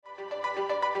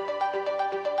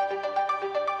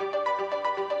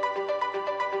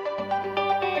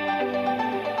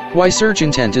Why search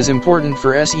intent is important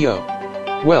for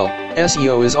SEO? Well,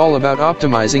 SEO is all about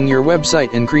optimizing your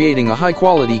website and creating a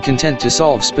high-quality content to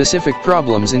solve specific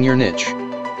problems in your niche.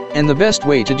 And the best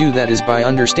way to do that is by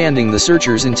understanding the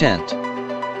searcher's intent.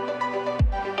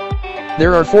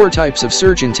 There are 4 types of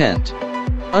search intent.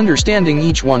 Understanding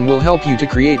each one will help you to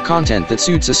create content that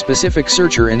suits a specific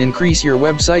searcher and increase your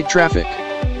website traffic.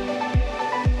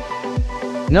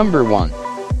 Number 1.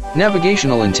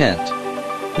 Navigational intent.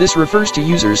 This refers to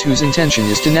users whose intention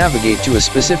is to navigate to a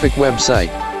specific website.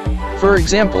 For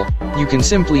example, you can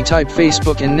simply type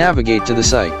Facebook and navigate to the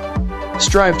site.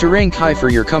 Strive to rank high for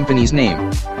your company's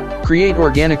name. Create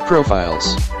organic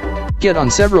profiles. Get on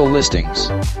several listings.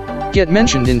 Get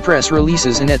mentioned in press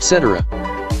releases and etc.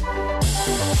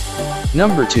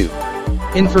 Number 2.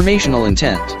 Informational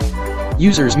intent.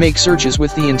 Users make searches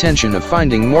with the intention of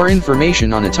finding more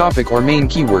information on a topic or main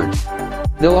keyword.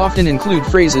 They'll often include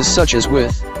phrases such as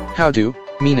with, how to,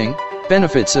 meaning,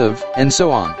 benefits of, and so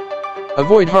on.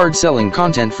 Avoid hard-selling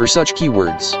content for such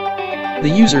keywords. The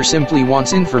user simply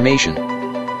wants information.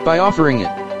 By offering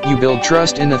it, you build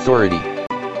trust and authority.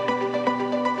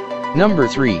 Number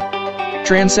 3.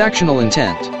 Transactional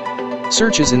intent.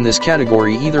 Searches in this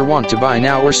category either want to buy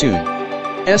now or soon.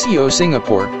 SEO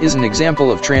Singapore is an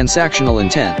example of transactional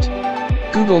intent.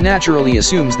 Google naturally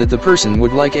assumes that the person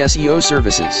would like SEO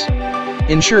services.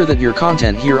 Ensure that your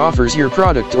content here offers your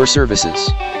product or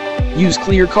services. Use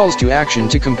clear calls to action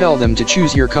to compel them to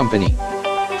choose your company.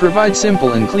 Provide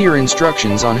simple and clear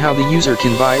instructions on how the user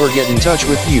can buy or get in touch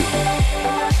with you.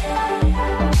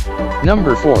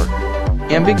 Number 4.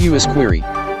 Ambiguous query.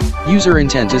 User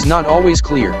intent is not always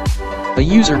clear. A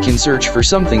user can search for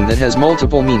something that has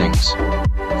multiple meanings.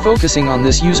 Focusing on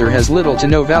this user has little to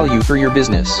no value for your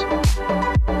business.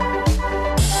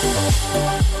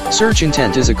 Search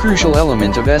intent is a crucial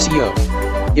element of SEO.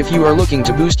 If you are looking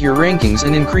to boost your rankings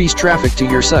and increase traffic to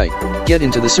your site, get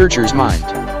into the searcher's mind.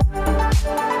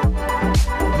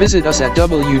 Visit us at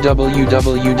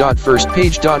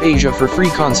www.firstpage.asia for free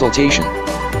consultation.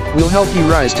 We'll help you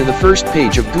rise to the first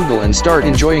page of Google and start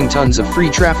enjoying tons of free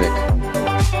traffic.